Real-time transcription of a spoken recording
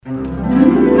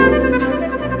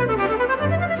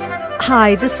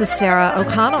Hi, this is Sarah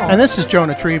O'Connell. And this is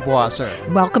Jonah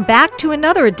Triebwasser. Welcome back to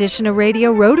another edition of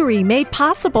Radio Rotary, made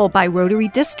possible by Rotary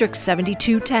District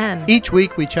 7210. Each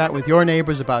week we chat with your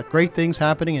neighbors about great things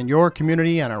happening in your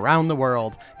community and around the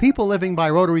world. People living by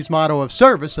Rotary's motto of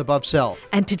service above self.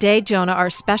 And today, Jonah, our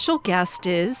special guest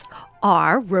is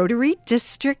our Rotary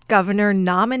District Governor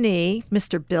nominee,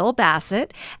 Mr. Bill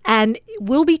Bassett, and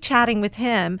we'll be chatting with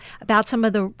him about some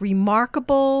of the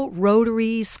remarkable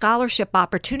Rotary scholarship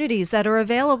opportunities that are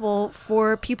available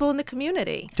for people in the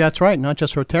community. That's right, not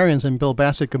just Rotarians. And Bill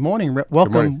Bassett, good morning.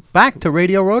 Welcome back to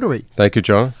Radio Rotary. Thank you,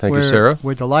 John. Thank you, Sarah.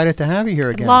 We're delighted to have you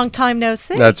here again. Long time no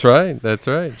see. That's right. That's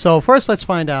right. So first, let's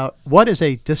find out, what is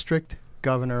a district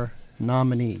governor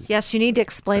nominee? Yes, you need to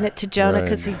explain it to Jonah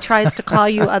because he tries to call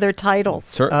you other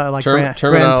titles. Like Grand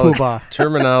Poobah.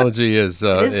 Terminology is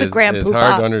hard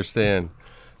to understand.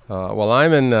 Well,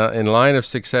 I'm in line of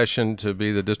succession to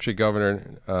be the district governor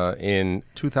in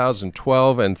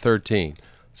 2012 and 13.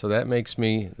 So that makes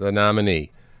me the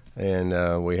nominee.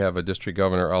 And we have a district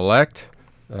governor-elect,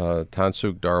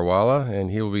 Tansuk Darwala, and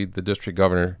he will be the district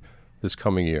governor this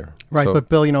coming year. Right, but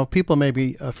Bill, people may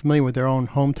be familiar with their own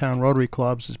hometown Rotary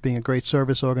clubs as being a great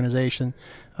service organization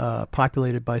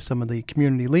populated by some of the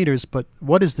community leaders, but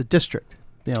what is the district?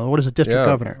 What is a district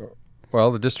governor?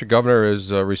 Well, the district governor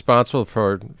is responsible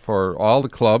for all the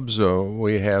clubs.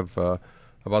 We have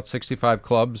about 65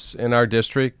 clubs in our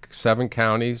district, 7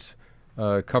 counties,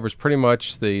 covers pretty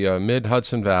much the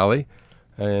mid-Hudson Valley,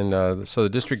 and so the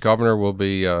district governor will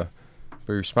be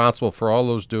responsible for all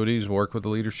those duties and work with the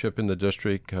leadership in the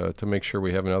district to make sure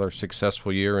we have another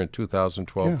successful year in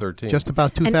 2012-13. Just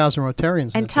about 2,000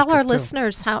 Rotarians. And tell our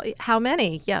listeners how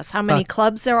many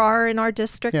clubs there are in our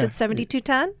district at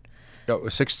 7210?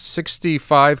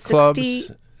 65 clubs.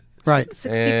 Right.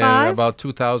 65? And about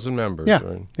 2,000 members. Yeah,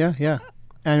 right? yeah.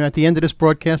 And at the end of this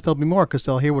broadcast, there'll be more because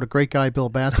they'll hear what a great guy Bill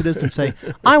Bassett is and say,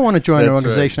 I want to join an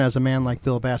organization as a man like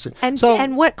Bill Bassett.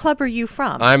 And what club are you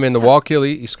from? I'm in the Wallkill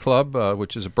East Club,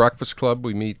 which is a breakfast club.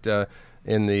 We meet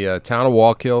in the town of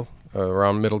Wallkill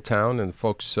around Middletown, and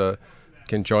folks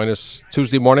can join us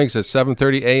Tuesday mornings at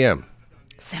 7:30 a.m.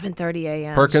 7:30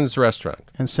 a.m. Perkins Restaurant.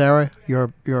 And Sarah,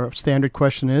 your standard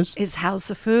question is how's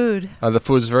the food? The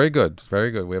food is very good. It's very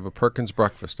good. We have a Perkins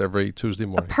breakfast every Tuesday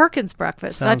morning. A Perkins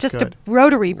breakfast, Sounds not just good. a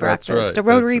Rotary breakfast, right. a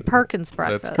Rotary Perkins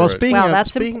breakfast. Well, speaking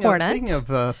that's speaking important.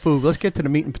 of food, let's get to the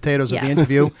meat and potatoes of the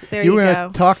interview. There you were go.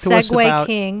 going to talk to us about.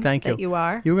 King Thank you. That you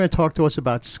are. You were going to talk to us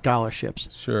about scholarships.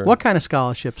 Sure. What kind of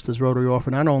scholarships does Rotary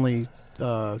offer, not only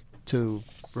to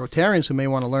Rotarians who may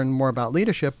want to learn more about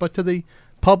leadership, but to the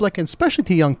public and especially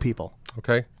to young people?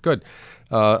 Okay, good.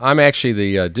 I'm actually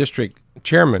the district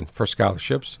chairman for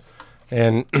scholarships,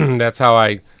 and that's how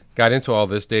I got into all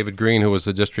this. David Green, who was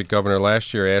the district governor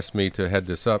last year, asked me to head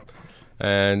this up.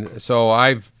 And so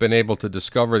I've been able to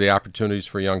discover the opportunities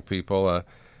for young people.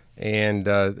 And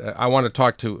I want to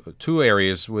talk to 2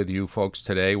 areas with you folks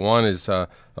today. One is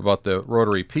about the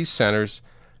Rotary Peace Centers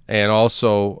and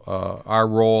also our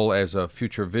role as a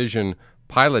Future Vision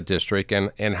pilot district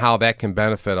and how that can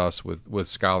benefit us with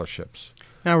scholarships.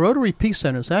 Now, Rotary Peace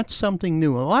Centers, that's something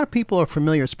new. A lot of people are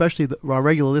familiar, especially our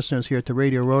regular listeners here at the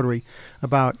Radio Rotary,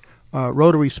 about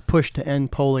Rotary's push to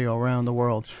end polio around the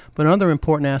world. But another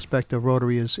important aspect of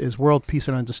Rotary is world peace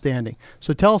and understanding.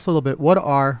 So tell us a little bit, what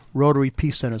are Rotary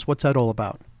Peace Centers? What's that all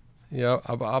about? Yeah,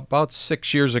 about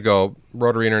 6 years ago,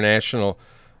 Rotary International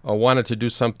wanted to do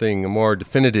something more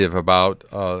definitive about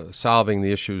solving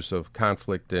the issues of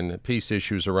conflict and peace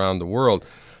issues around the world.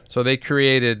 So they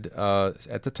created,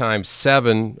 at the time,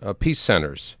 7 peace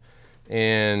centers.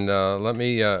 And let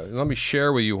me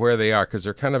share with you where they are because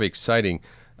they're kind of exciting.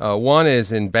 One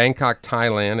is in Bangkok,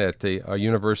 Thailand, at the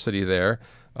university there.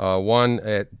 One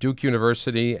at Duke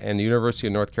University and the University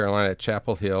of North Carolina at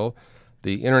Chapel Hill.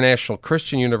 The International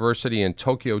Christian University in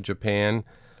Tokyo, Japan.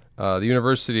 The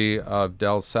University of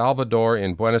Del Salvador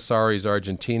in Buenos Aires,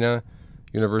 Argentina.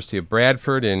 University of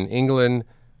Bradford in England.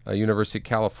 University of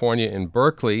California in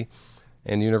Berkeley.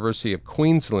 And the University of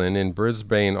Queensland in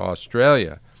Brisbane,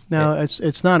 Australia. Now,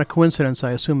 it's not a coincidence,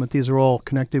 I assume, that these are all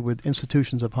connected with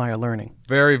institutions of higher learning.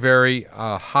 Very, very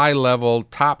high-level,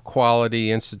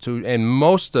 top-quality institute, and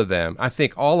most of them, I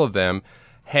think all of them,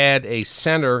 had a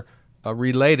center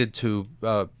related to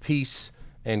peace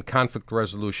and conflict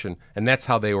resolution, and that's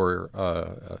how they were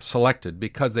selected,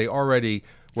 because they already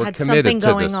were had committed something to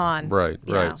going this. on. Right.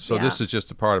 So yeah. this is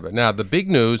just a part of it. Now, the big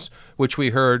news, which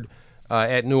we heard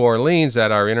at New Orleans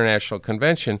at our international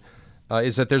convention,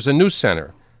 is that there's a new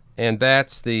center. And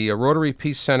that's the Rotary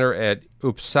Peace Center at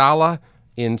Uppsala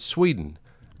in Sweden.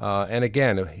 And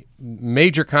again, a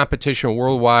major competition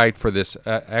worldwide for this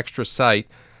extra site.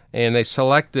 And they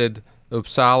selected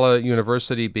Uppsala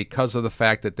University because of the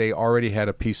fact that they already had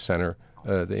a Peace Center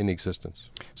in existence.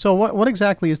 So what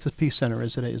exactly is the Peace Center?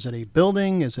 Is it a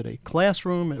building? Is it a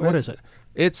classroom? What is it?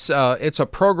 It's a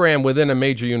program within a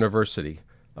major university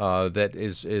that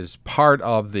is part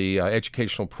of the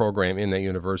educational program in that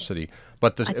university.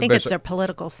 But I think it's their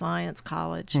political science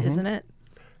college, isn't it?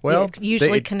 Well, it's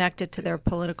usually connected to their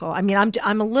political. I mean,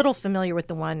 I'm a little familiar with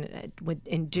the one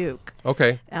in Duke.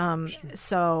 Okay.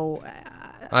 So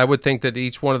I would think that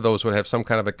each one of those would have some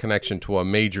kind of a connection to a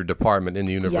major department in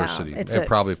the university, it's and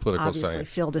probably political obviously science.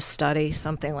 Field of study,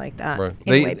 something like that. Right.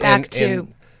 Anyway, back to...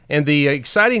 And the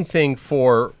exciting thing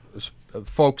for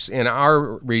folks in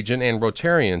our region and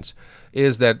Rotarians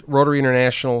is that Rotary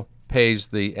International pays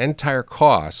the entire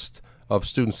cost of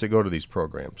students that go to these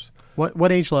programs.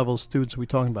 What age level students are we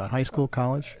talking about? High school,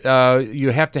 college?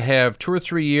 You have to have 2 or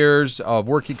 3 years of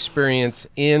work experience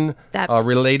in a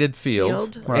related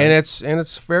field. Right. And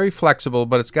it's very flexible,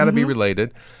 but it's got to be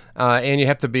related, and you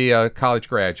have to be a college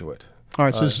graduate. All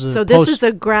right, so this is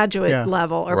a graduate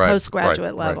level or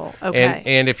postgraduate level. Right. Okay.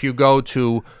 And if you go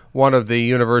to one of the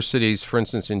universities, for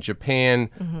instance, in Japan,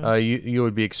 you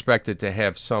would be expected to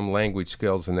have some language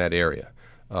skills in that area.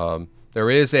 There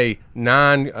is a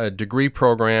non-degree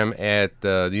program at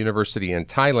the university in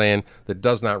Thailand that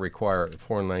does not require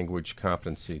foreign language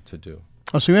competency to do.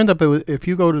 Oh, so you end up, if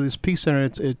you go to this Peace Center,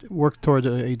 it works towards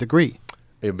a degree.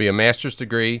 It would be a master's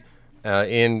degree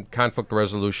in conflict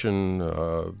resolution,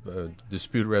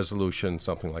 dispute resolution,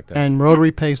 something like that. And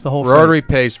Rotary pays the whole thing? Rotary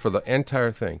pays for the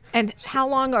entire thing. And how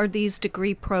long are these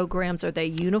degree programs? Are they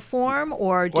uniform,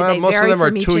 or do Well, they most vary of them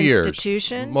from are each 2 years.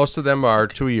 institution? Most of them are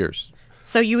 2 years.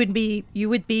 So you would be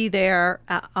there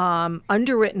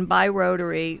underwritten by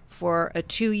Rotary for a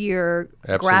 2-year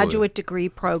graduate degree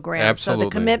program. Absolutely. So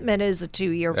the commitment is a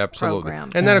 2-year program.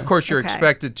 And then, of course, you're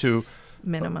expected to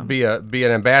minimum be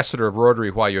an ambassador of Rotary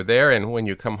while you're there and when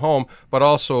you come home, but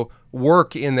also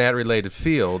work in that related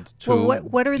field.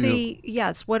 What are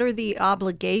the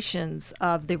obligations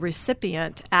of the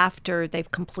recipient after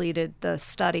they've completed the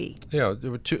study?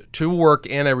 To work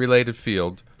in a related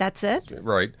field. That's it?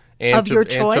 Right. And of your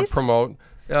choice? And to promote.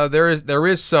 There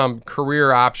is some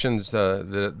career options,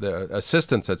 the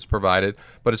assistance that's provided,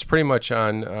 but it's pretty much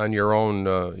on your own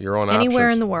options.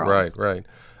 Anywhere in the world. Right.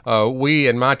 We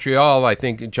in Montreal, I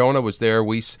think Jonah was there.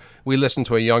 We listened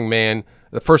to a young man,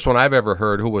 the first one I've ever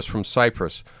heard, who was from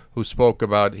Cyprus, who spoke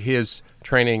about his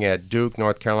training at Duke,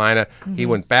 North Carolina. Mm-hmm. He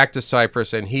went back to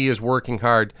Cyprus, and he is working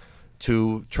hard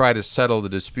to try to settle the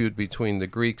dispute between the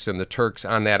Greeks and the Turks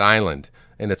on that island,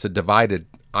 and it's a divided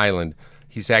island.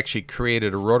 He's actually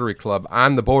created a Rotary Club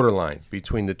on the borderline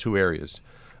between the two areas.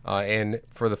 And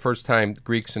for the first time,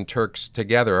 Greeks and Turks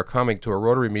together are coming to a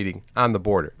Rotary meeting on the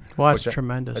border. Well, that's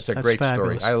tremendous. That's a great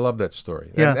fabulous story. I love that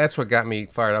story. Yeah. That's what got me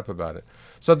fired up about it.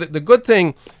 So the good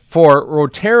thing for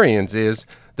Rotarians is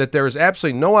that there is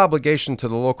absolutely no obligation to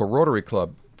the local Rotary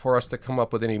Club for us to come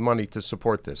up with any money to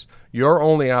support this. Your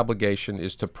only obligation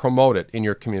is to promote it in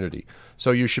your community.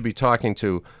 So you should be talking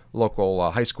to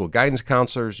local high school guidance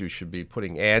counselors. You should be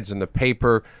putting ads in the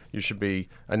paper. You should be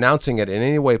announcing it in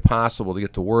any way possible to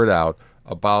get the word out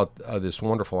about this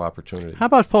wonderful opportunity. How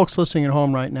about folks listening at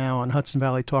home right now on Hudson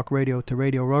Valley Talk Radio to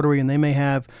Radio Rotary, and they may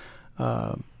have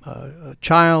a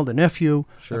child, a nephew,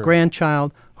 a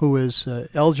grandchild who is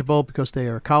eligible because they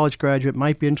are a college graduate,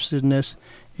 might be interested in this.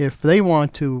 If they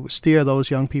want to steer those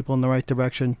young people in the right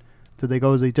direction, do they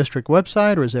go to the district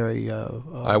website, or is there a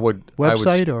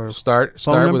website or start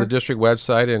phone with the district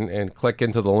website and click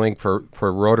into the link for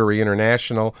Rotary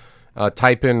International.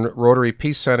 Type in Rotary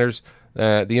Peace Centers.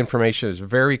 The information is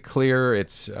very clear.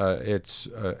 It's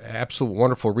an absolute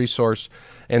wonderful resource.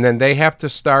 And then they have to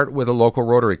start with a local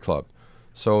Rotary Club.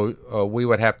 So we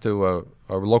would have to,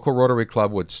 a local Rotary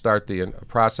Club would start the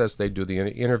process. They'd do the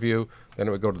interview. Then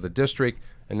it would go to the district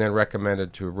and then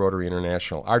recommended to Rotary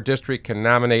International. Our district can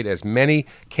nominate as many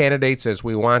candidates as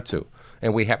we want to.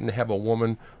 And we happen to have a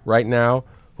woman right now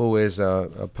who is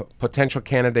a potential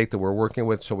candidate that we're working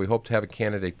with, so we hope to have a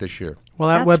candidate this year. Well,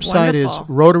 that That's website wonderful. is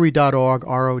rotary.org,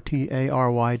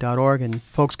 rotary.org, and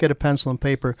folks, get a pencil and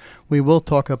paper. We will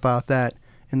talk about that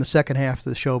in the second half of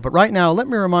the show. But right now, let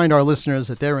me remind our listeners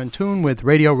that they're in tune with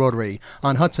Radio Rotary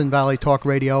on Hudson Valley Talk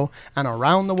Radio and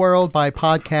around the world by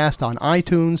podcast on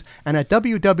iTunes and at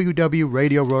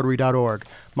www.radiorotary.org.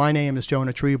 My name is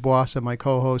Jonah Trebois, and my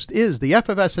co-host is the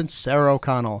effervescent Sarah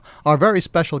O'Connell. Our very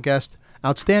special guest,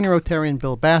 outstanding Rotarian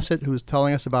Bill Bassett, who's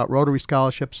telling us about Rotary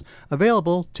scholarships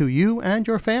available to you and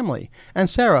your family. And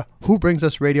Sarah, who brings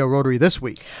us Radio Rotary this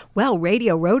week? Well,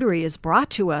 Radio Rotary is brought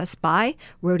to us by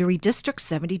Rotary District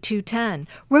 7210,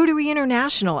 Rotary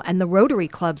International, and the Rotary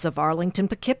Clubs of Arlington,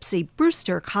 Poughkeepsie,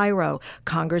 Brewster, Cairo,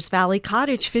 Congers Valley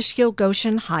Cottage, Fishkill,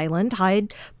 Goshen, Highland,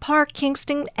 Hyde Park,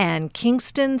 Kingston, and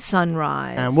Kingston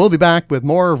Sunrise. And we'll be back with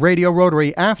more Radio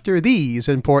Rotary after these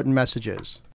important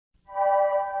messages.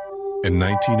 In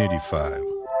 1985,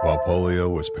 while polio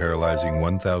was paralyzing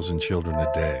 1,000 children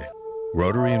a day,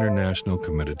 Rotary International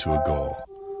committed to a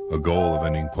goal of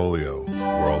ending polio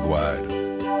worldwide.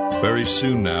 Very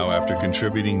soon now, after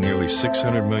contributing nearly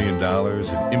 $600 million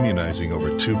and immunizing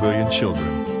over 2 billion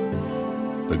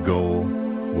children, the goal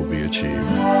will be achieved.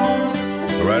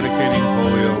 Eradicating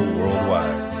polio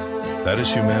worldwide. That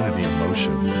is humanity in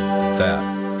motion.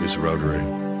 That is Rotary.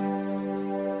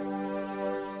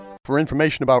 For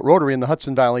information about Rotary in the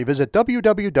Hudson Valley, visit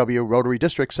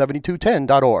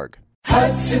www.rotarydistrict7210.org.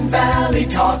 Hudson Valley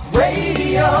Talk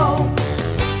Radio.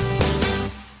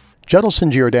 Judelson,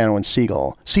 Giordano &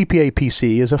 Siegel, CPA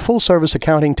PC, is a full-service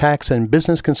accounting, tax, and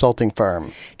business consulting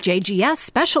firm. JGS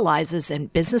specializes in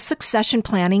business succession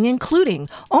planning, including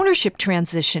ownership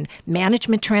transition,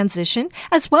 management transition,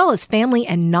 as well as family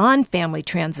and non-family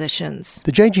transitions.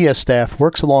 The JGS staff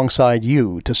works alongside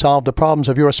you to solve the problems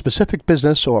of your specific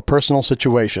business or personal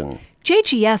situation.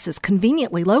 JGS is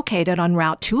conveniently located on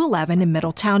Route 211 in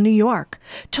Middletown, New York.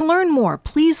 To learn more,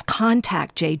 please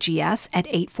contact JGS at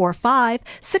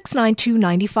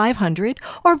 845-692-9500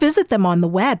 or visit them on the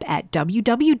web at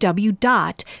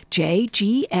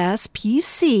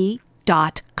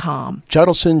www.jgspc.com.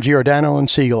 Judelson, Giordano &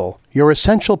 Siegel, your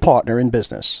essential partner in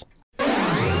business.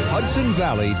 Hudson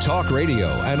Valley Talk Radio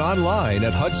and online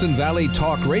at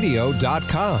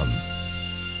hudsonvalleytalkradio.com.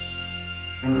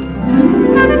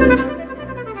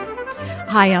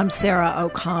 Hi, I'm Sarah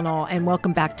O'Connell, and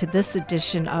welcome back to this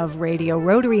edition of Radio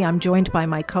Rotary. I'm joined by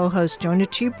my co-host, Jonah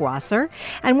Tube-Wasser,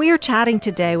 and we are chatting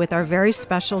today with our very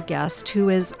special guest, who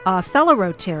is a fellow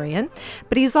Rotarian,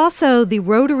 but he's also the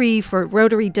Rotary for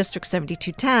Rotary District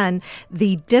 7210,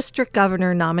 the district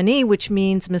governor nominee, which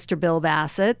means, Mr. Bill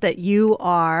Bassett, that you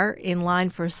are in line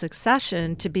for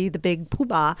succession to be the big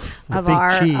poobah of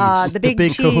the big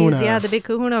cheese, kahuna. the big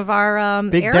kahuna of our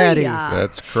Big area. Daddy.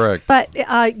 That's correct. But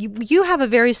you have a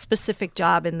very specific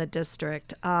job in the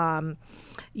district.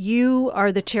 You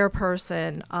are the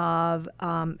chairperson of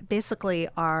basically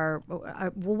our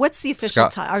what's the official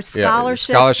title? Our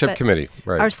scholarship committee,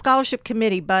 right? Our scholarship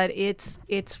committee, but it's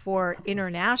for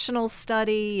international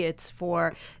study. It's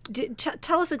for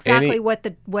tell us exactly what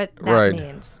that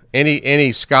means.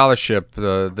 Any scholarship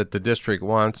that the district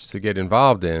wants to get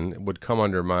involved in would come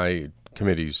under my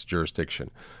committee's jurisdiction.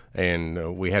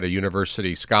 And we had a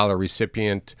university scholar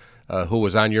recipient who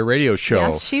was on your radio show.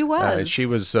 Yes, she was. She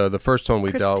was the first one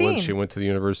we dealt with. Christine. She went to the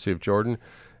University of Jordan,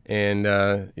 and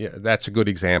that's a good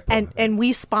example. And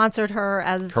we sponsored her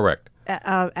as correct.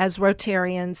 As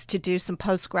Rotarians to do some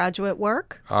postgraduate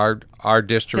work. Our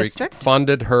district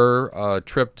funded her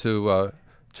trip to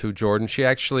Jordan. She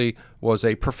actually was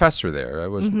a professor there. It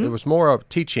was more of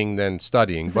teaching than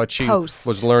studying, but she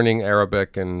was learning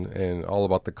Arabic and all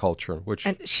about the culture. Which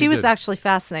and she was actually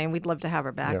fascinating. We'd love to have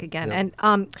her back again. Yeah. And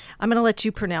I'm going to let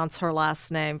you pronounce her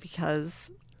last name because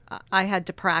I had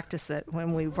to practice it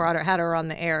when we had her on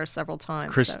the air several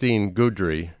times. Christine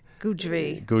Goudry.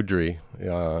 Goudry.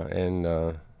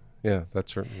 Yeah,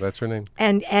 that's her name.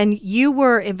 And you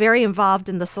were very involved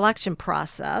in the selection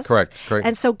process. Correct.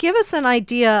 And so give us an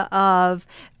idea of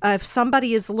if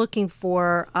somebody is looking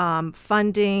for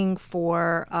funding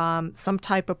for some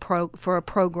type of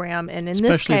program, and in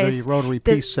this case, especially the Rotary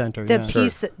Peace Center,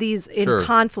 these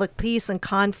conflict peace and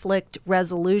conflict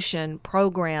resolution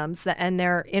programs, and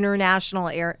their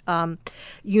international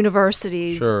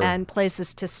universities and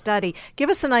places to study.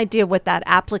 Give us an idea what that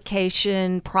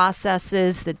application process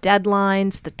is, the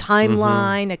deadlines, the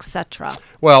timeline, etc.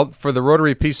 Well, for the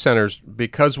Rotary Peace Centers,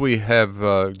 because we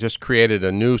have just created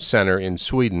a new center in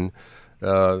Sweden,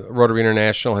 Rotary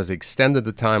International has extended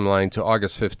the timeline to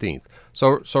August 15th.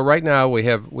 So right now we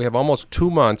have almost 2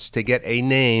 months to get a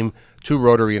name to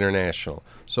Rotary International.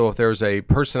 So if there's a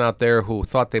person out there who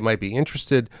thought they might be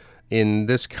interested in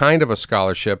this kind of a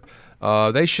scholarship,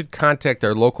 they should contact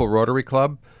their local Rotary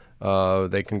Club.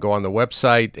 They can go on the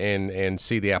website and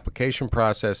see the application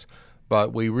process.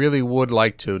 but we really would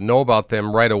like to know about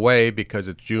them right away because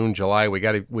it's June, July. We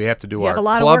have to do our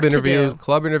club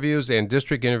interviews and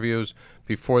district interviews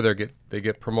before they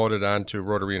get promoted on to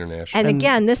Rotary International. And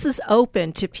again, this is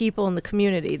open to people in the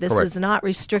community. This Correct. is not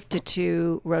restricted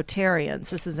to Rotarians.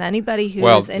 This is anybody who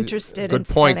is interested in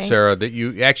studying. Good point, Sarah, that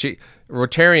you actually,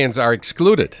 Rotarians are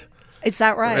excluded. Is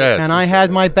that right? Yes. And I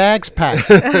had my bags packed.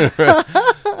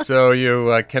 So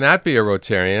you cannot be a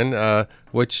Rotarian,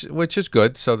 which is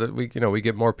good, so that we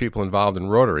get more people involved in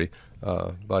Rotary.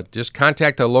 But just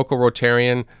contact a local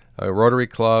Rotarian, a Rotary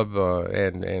Club,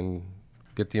 and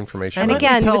get the information. And And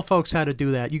again, tell folks how to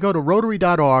do that. You go to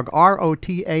Rotary.org,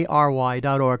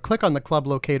 ROTARY.org, click on the club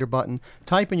locator button,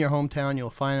 type in your hometown, you'll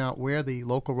find out where the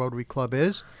local Rotary Club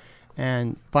is,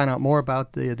 and find out more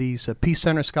about these Peace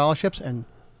Center scholarships. And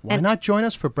why not join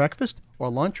us for breakfast or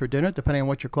lunch or dinner, depending on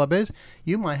what your club is?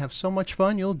 You might have so much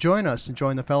fun, you'll join us and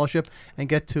join the fellowship and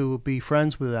get to be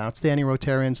friends with outstanding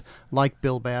Rotarians like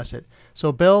Bill Bassett.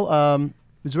 So, Bill,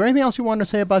 is there anything else you want to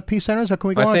say about Peace Centers, or can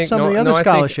we go on to some of the other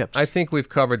scholarships? I think we've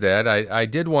covered that. I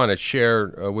did want to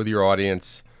share with your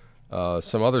audience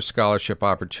some other scholarship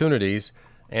opportunities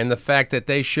and the fact that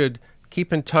they should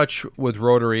keep in touch with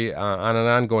Rotary on an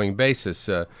ongoing basis.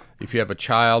 If you have a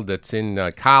child that's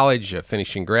in college,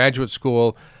 finishing graduate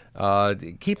school,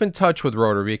 keep in touch with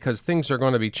Rotary because things are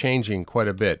going to be changing quite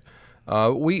a bit.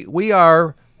 We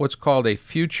are what's called a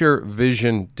Future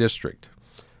Vision District.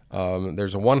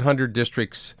 There's 100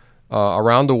 districts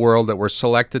around the world that were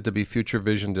selected to be Future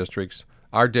Vision Districts.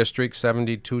 Our district,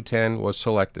 7210, was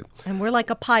selected. And we're like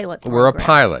a pilot program. We're a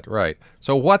pilot, right.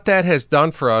 So what that has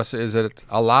done for us is it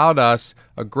allowed us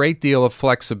a great deal of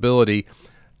flexibility.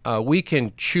 We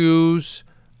can choose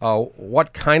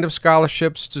what kind of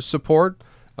scholarships to support.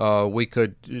 We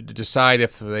could decide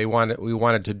if we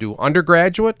wanted to do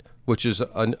undergraduate, which is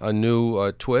a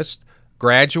new twist,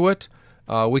 graduate.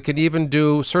 We could even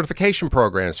do certification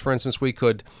programs. For instance, we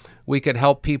could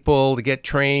help people to get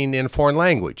trained in a foreign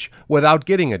language without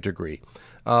getting a degree.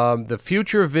 The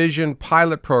Future Vision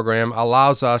pilot program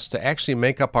allows us to actually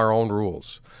make up our own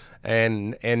rules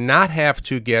and not have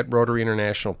to get Rotary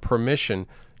International permission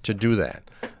to do that.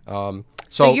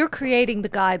 So you're creating the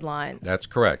guidelines. That's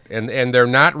correct. And they're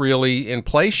not really in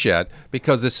place yet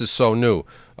because this is so new.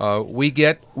 We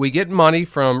get money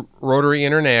from Rotary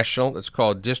International. It's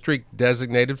called District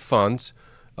Designated Funds.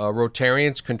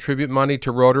 Rotarians contribute money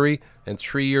to Rotary, and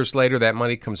 3 years later that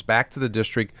money comes back to the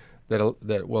district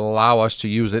that will allow us to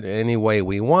use it any way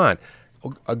we want.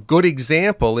 A good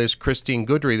example is Christine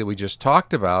Goodry that we just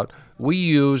talked about. We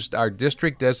used our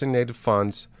district designated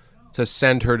funds to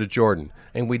send her to Jordan,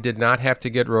 and we did not have to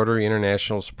get Rotary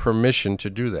International's permission to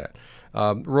do that.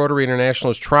 Rotary International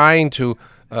is trying to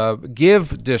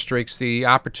give districts the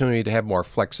opportunity to have more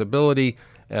flexibility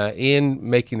in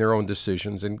making their own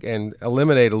decisions and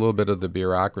eliminate a little bit of the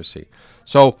bureaucracy.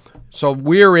 So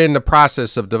we're in the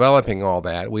process of developing all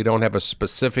that. We don't have a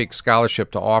specific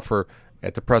scholarship to offer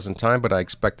at the present time, but I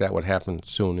expect that would happen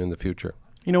soon in the future.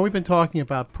 You know, we've been talking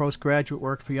about postgraduate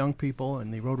work for young people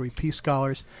and the Rotary Peace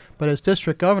Scholars, but as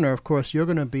district governor, of course, you're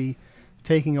going to be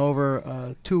taking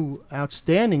over two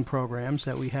outstanding programs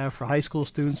that we have for high school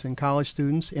students and college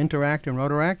students, Interact and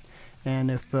Rotaract.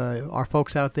 And if our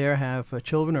folks out there have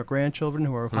children or grandchildren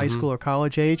who are high school or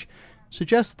college age,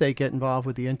 suggest that they get involved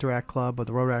with the Interact Club or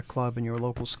the Rotaract Club in your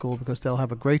local school because they'll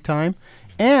have a great time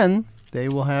and they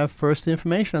will have first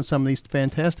information on some of these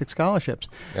fantastic scholarships.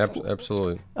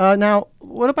 Absolutely. Now,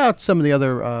 what about some of the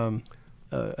other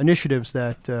initiatives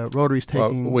that Rotary's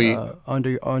taking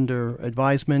under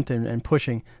advisement and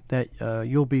pushing that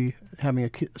you'll be having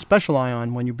a special eye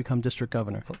on when you become district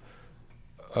governor?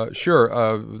 Sure.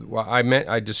 Well,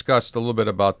 I discussed a little bit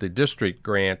about the district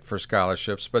grant for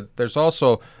scholarships, but there's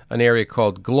also an area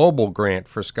called Global Grant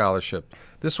for Scholarship.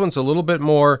 This one's a little bit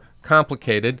more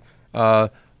complicated.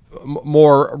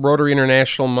 More Rotary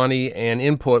International money and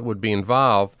input would be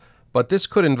involved, but this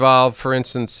could involve, for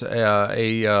instance,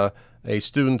 a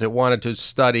student that wanted to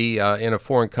study in a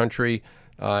foreign country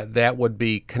that would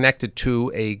be connected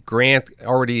to a grant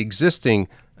already existing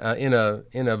in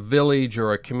a village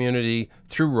or a community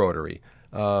through Rotary.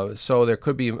 So there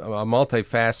could be a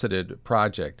multifaceted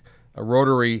project.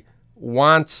 Rotary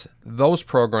wants those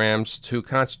programs to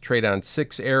concentrate on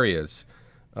 6 areas: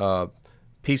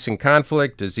 peace and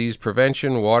conflict, disease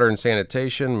prevention, water and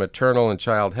sanitation, maternal and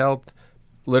child health,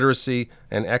 literacy,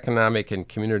 and economic and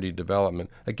community development.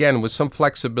 Again, with some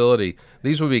flexibility.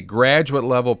 These would be graduate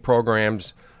level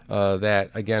programs that,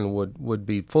 again, would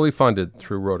be fully funded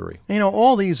through Rotary. You know,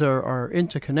 all these are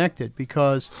interconnected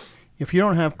because if you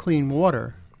don't have clean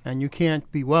water and you can't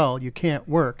be well, you can't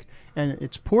work, and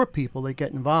it's poor people that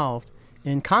get involved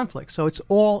in conflict. So it's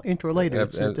all interrelated.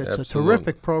 It's a Absolutely.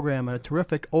 terrific program and a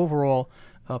terrific overall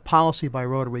policy by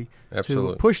Rotary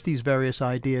Absolutely. to push these various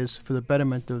ideas for the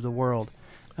betterment of the world.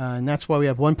 And that's why we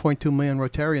have 1.2 million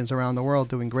Rotarians around the world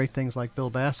doing great things like Bill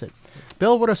Bassett.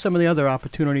 Bill, what are some of the other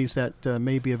opportunities that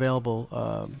may be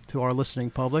available to our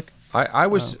listening public? I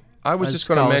was as just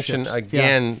going to mention scholarships.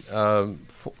 again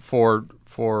for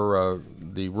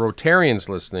the Rotarians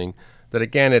listening that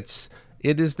again it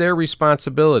is their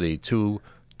responsibility to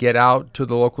get out to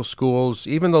the local schools,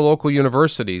 even the local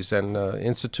universities and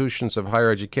institutions of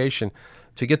higher education,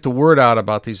 to get the word out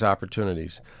about these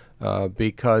opportunities.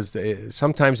 Because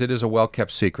sometimes it is a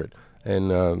well-kept secret,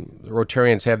 and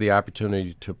Rotarians have the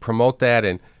opportunity to promote that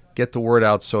and get the word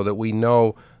out so that we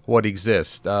know what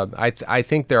exists. I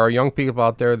think there are young people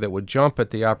out there that would jump at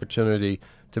the opportunity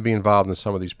to be involved in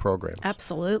some of these programs.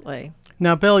 Absolutely.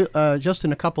 Now, Bill, just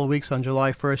in a couple of weeks on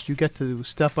July 1st, you get to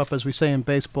step up, as we say in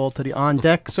baseball, to the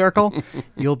on-deck circle.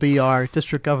 You'll be our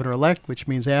district governor-elect, which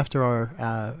means after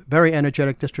our very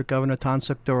energetic district governor,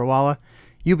 Tansuk Darawala,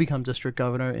 you become district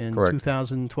governor in Correct.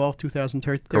 2012,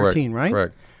 2013, Correct. right?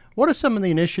 Correct. What are some of the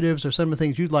initiatives or some of the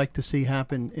things you'd like to see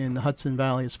happen in the Hudson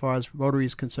Valley as far as Rotary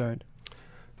is concerned?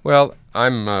 Well,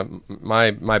 I'm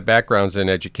my background's in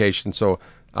education, so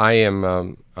I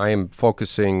am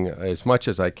focusing as much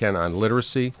as I can on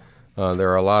literacy. There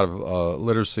are a lot of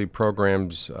literacy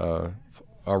programs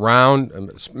around,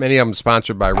 many of them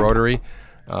sponsored by Rotary,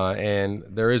 and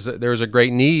there is a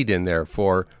great need in there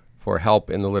for help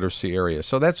in the literacy area.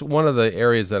 So that's one of the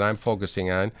areas that I'm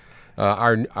focusing on.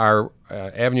 Our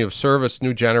Avenue of Service,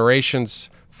 New Generations,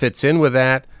 fits in with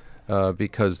that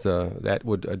because that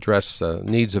would address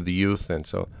needs of the youth, and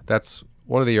so that's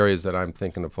one of the areas that I'm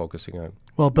thinking of focusing on.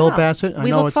 Well, Bill Wow. Bassett, I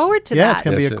We know look forward to yeah, that. it's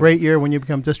going to be Yes, a it- great year when you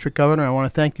become district governor. I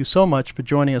want to thank you so much for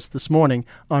joining us this morning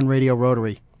on Radio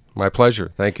Rotary. My pleasure.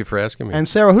 Thank you for asking me. And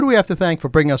Sarah, who do we have to thank for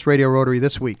bringing us Radio Rotary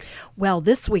this week? Well,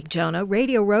 this week, Jonah,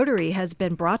 Radio Rotary has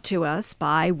been brought to us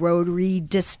by Rotary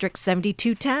District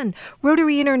 7210,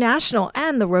 Rotary International,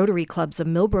 and the Rotary Clubs of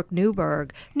Millbrook,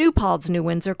 Newburgh, New Paltz, New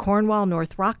Windsor, Cornwall,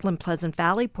 North Rockland, Pleasant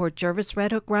Valley, Port Jervis,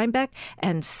 Red Hook, Rhinebeck,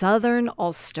 and Southern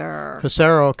Ulster. For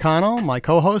Sarah O'Connell, my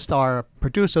co-host, our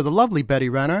producer, the lovely Betty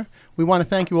Renner, we want to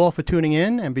thank you all for tuning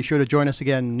in, and be sure to join us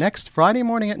again next Friday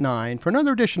morning at 9 for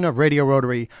another edition of Radio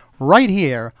Rotary, right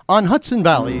here on Hudson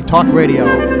Valley Talk Radio.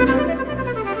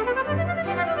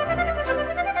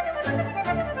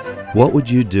 What would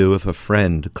you do if a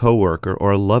friend, coworker,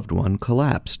 or a loved one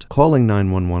collapsed? Calling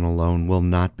 911 alone will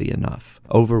not be enough.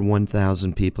 Over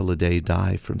 1,000 people a day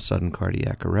die from sudden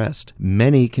cardiac arrest.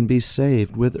 Many can be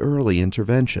saved with early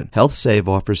intervention. HealthSave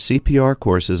offers CPR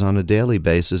courses on a daily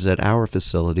basis at our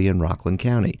facility in Rockland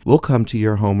County. We'll come to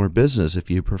your home or business if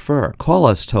you prefer. Call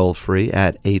us toll-free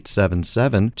at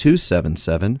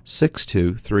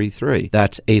 877-277-6233.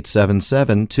 That's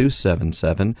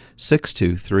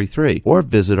 877-277-6233. Or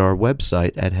visit our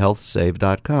website at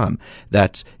healthsave.com.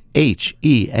 That's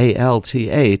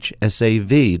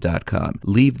HEALTHSAV.com.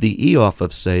 Leave the E off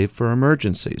of SAVE for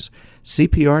emergencies.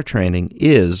 CPR training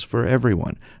is for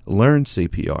everyone. Learn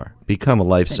CPR. Become a The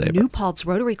lifesaver. New Paltz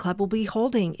Rotary Club will be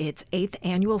holding its 8th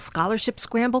annual Scholarship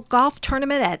Scramble Golf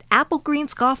Tournament at Apple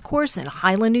Greens Golf Course in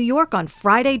Highland, New York on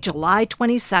Friday, July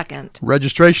 22nd.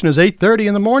 Registration is 8:30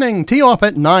 in the morning, tee off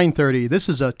at 9:30. This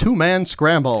is a two-man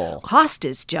scramble. Cost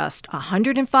is just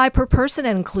 $105 per person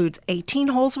and includes 18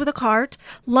 holes with a cart,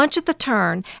 lunch at the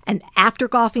turn, an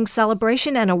after-golfing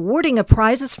celebration, and awarding of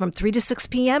prizes from 3 to 6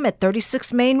 p.m. at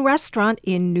 36 Main Restaurant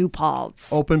in New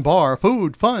Paltz. Open bar,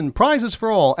 food, fun, prizes for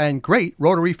all, and great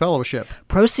Rotary fellowship.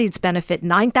 Proceeds benefit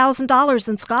 $9,000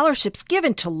 in scholarships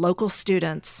given to local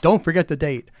students. Don't forget the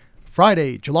date,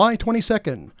 Friday, July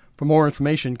 22nd. For more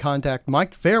information, contact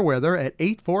Mike Fairweather at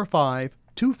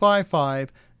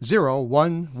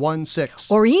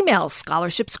 845-255-0116. Or email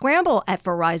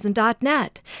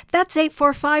scholarshipscramble@verizon.net. That's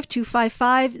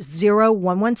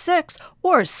 845-255-0116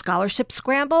 or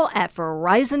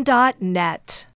scholarshipscramble@verizon.net.